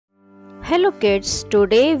Hello kids,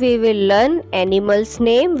 today we will learn animals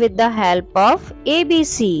name with the help of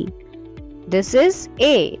ABC. This is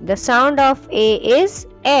A. The sound of A is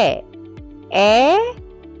A. A,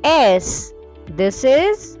 S. This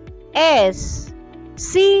is S.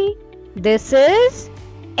 C. This is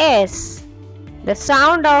S. The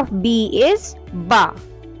sound of B is Ba.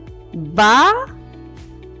 Ba,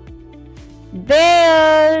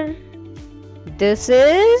 bear. This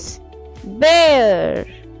is bear.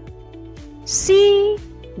 C.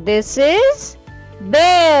 This is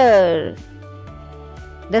bear.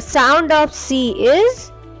 The sound of C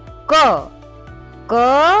is K.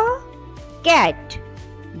 K, cat.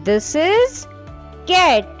 This is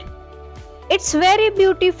cat. It's very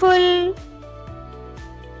beautiful.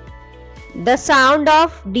 The sound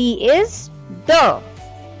of D is D.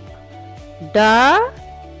 D,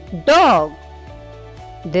 dog.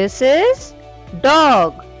 This is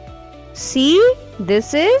dog. See,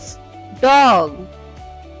 this is dog.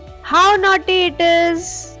 How naughty it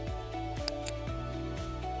is.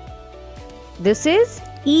 This is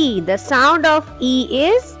E. The sound of E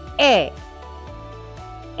is A.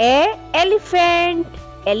 A, elephant.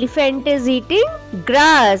 Elephant is eating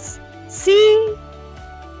grass. See.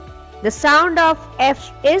 The sound of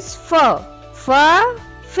F is F. F,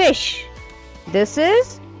 fish. This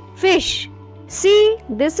is fish. See,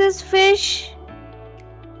 this is fish.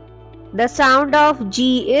 The sound of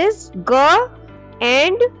G is G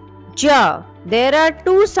and J. There are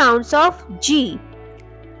two sounds of G.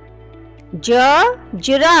 J,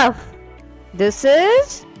 giraffe. This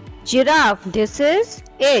is giraffe. This is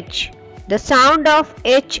H. The sound of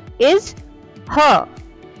H is H.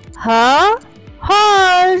 H,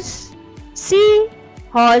 horse. See,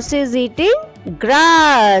 horse is eating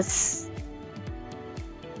grass.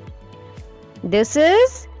 This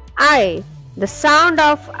is I. The sound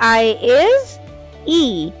of I is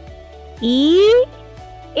E. E,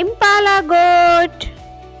 impala goat.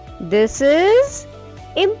 This is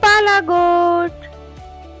impala goat.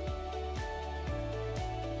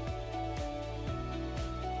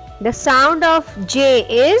 The sound of J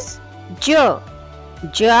is J.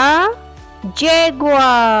 J,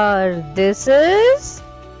 jaguar. This is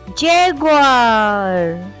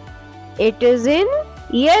jaguar. It is in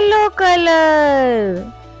yellow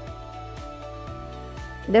color.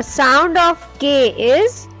 The sound of K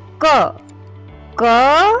is K. K,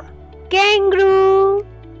 kangaroo.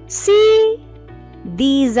 See,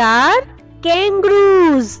 these are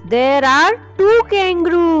kangaroos. There are two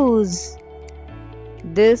kangaroos.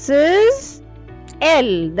 This is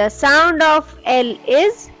L. The sound of L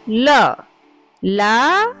is L.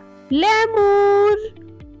 La, lemur.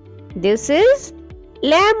 This is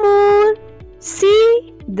lemur.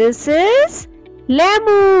 See, this is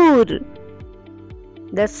lemur.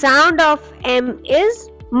 The sound of M is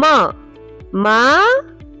Ma. Ma,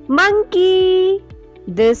 monkey.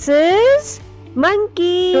 This is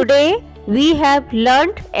monkey. Today we have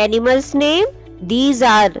learnt animals' name. These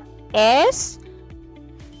are S,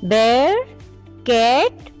 bear,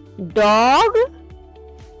 cat, dog,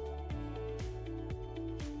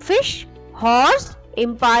 fish, horse,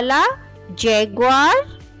 impala, jaguar,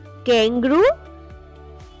 kangaroo,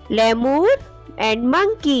 lemur and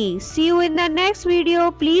monkey. See you in the next video.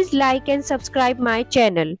 Please like and subscribe my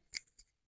channel.